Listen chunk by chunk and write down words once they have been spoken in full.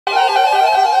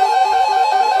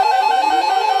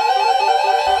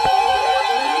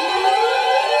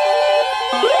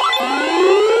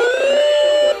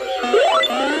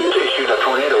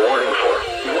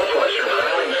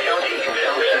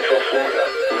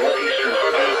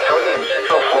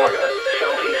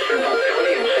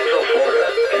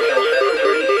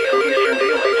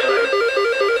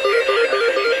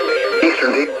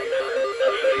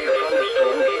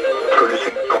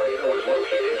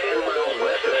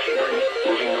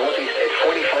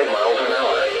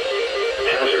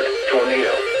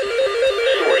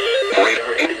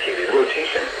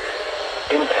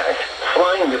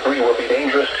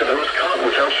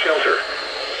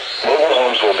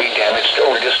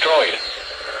destroyed.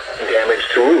 Damage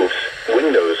to roofs,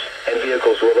 windows, and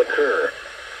vehicles will occur.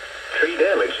 Tree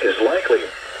damage is likely.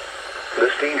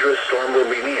 This dangerous storm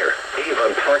will be near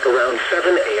Avon Park around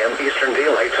 7 a.m. Eastern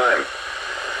Daylight Time.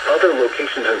 Other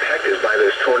locations impacted by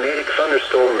this tornadic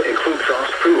thunderstorm include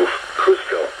Frostproof,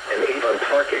 Cruiseville, and Avon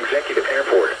Park Executive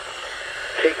Airport.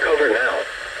 Take cover now.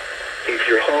 If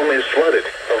your home is flooded,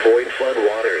 avoid flood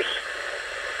waters.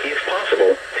 If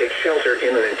possible, take shelter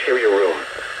in an interior room.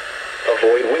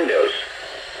 Avoid windows.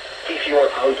 If you are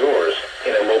outdoors,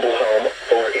 in a mobile home,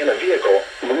 or in a vehicle,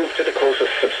 move to the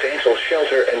closest substantial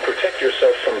shelter and protect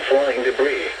yourself from flying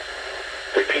debris.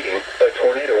 Repeating, a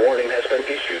tornado warning has been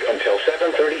issued until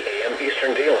 7:30 a.m.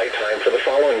 Eastern Daylight Time for the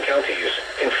following counties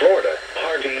in Florida: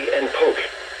 Hardee and Polk.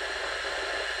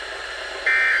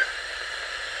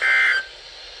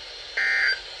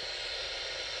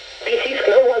 This is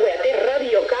Global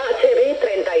Radio KHB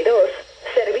 32,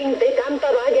 Servint Tampa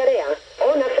Bay Area,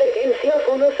 on a frequency of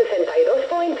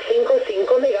 162.55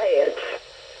 MHz.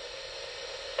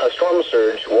 A storm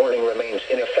surge warning remains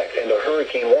in effect and a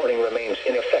hurricane warning remains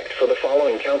in effect for the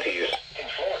following counties.